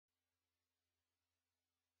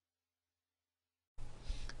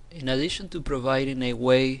In addition to providing a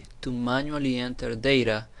way to manually enter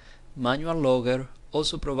data, Manual Logger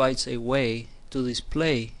also provides a way to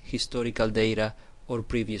display historical data or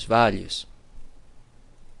previous values.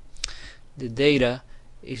 The data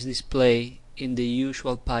is displayed in the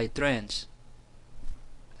usual PyTrends.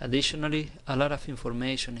 Additionally, a lot of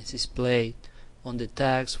information is displayed on the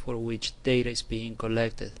tags for which data is being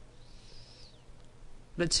collected.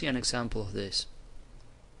 Let's see an example of this.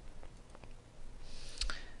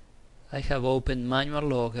 I have opened Manual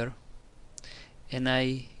Logger and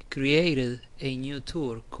I created a new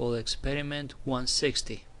tour called Experiment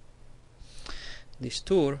 160. This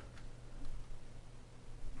tour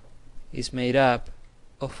is made up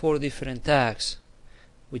of 4 different tags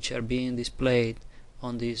which are being displayed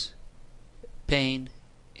on this pane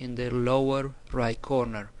in the lower right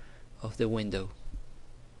corner of the window.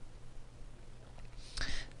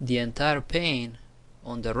 The entire pane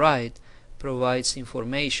on the right provides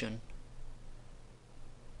information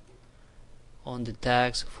on the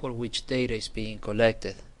tags for which data is being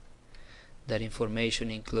collected. That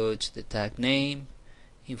information includes the tag name,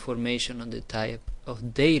 information on the type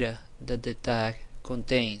of data that the tag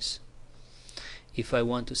contains. If I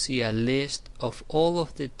want to see a list of all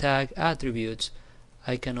of the tag attributes,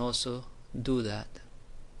 I can also do that.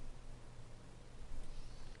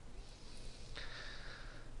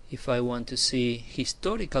 If I want to see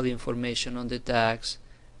historical information on the tags,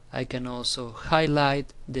 I can also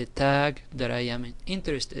highlight the tag that I am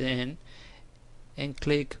interested in and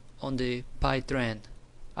click on the PyTrend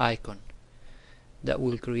icon. That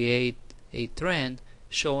will create a trend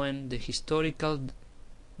showing the historical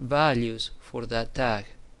values for that tag.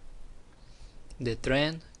 The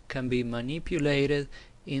trend can be manipulated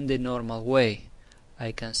in the normal way.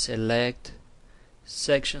 I can select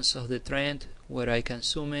sections of the trend where I can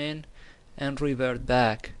zoom in and revert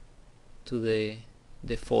back to the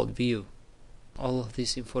default view. All of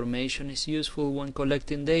this information is useful when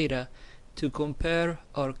collecting data to compare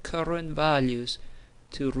our current values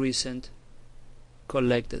to recent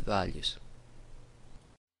collected values.